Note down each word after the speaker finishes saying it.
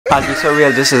I'll be so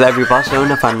real, this is every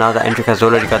Barcelona fan now that Endrick has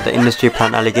already got the industry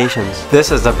plant allegations. This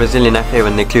is the Brazilian FA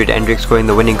when they include Endrick scoring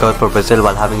the winning goal for Brazil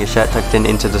while having his shirt tucked in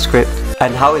into the script.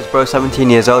 And how is bro 17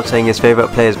 years old saying his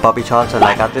favourite player is Bobby Charlton?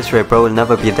 Like, at this rate bro will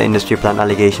never beat the industry plant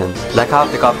allegations. Like, how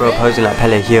have they got bro posing like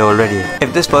Pele here already?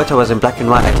 If this photo was in black and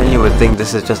white, I tell you would think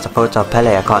this is just a photo of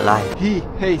Pele, I can't lie. He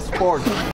hates sports.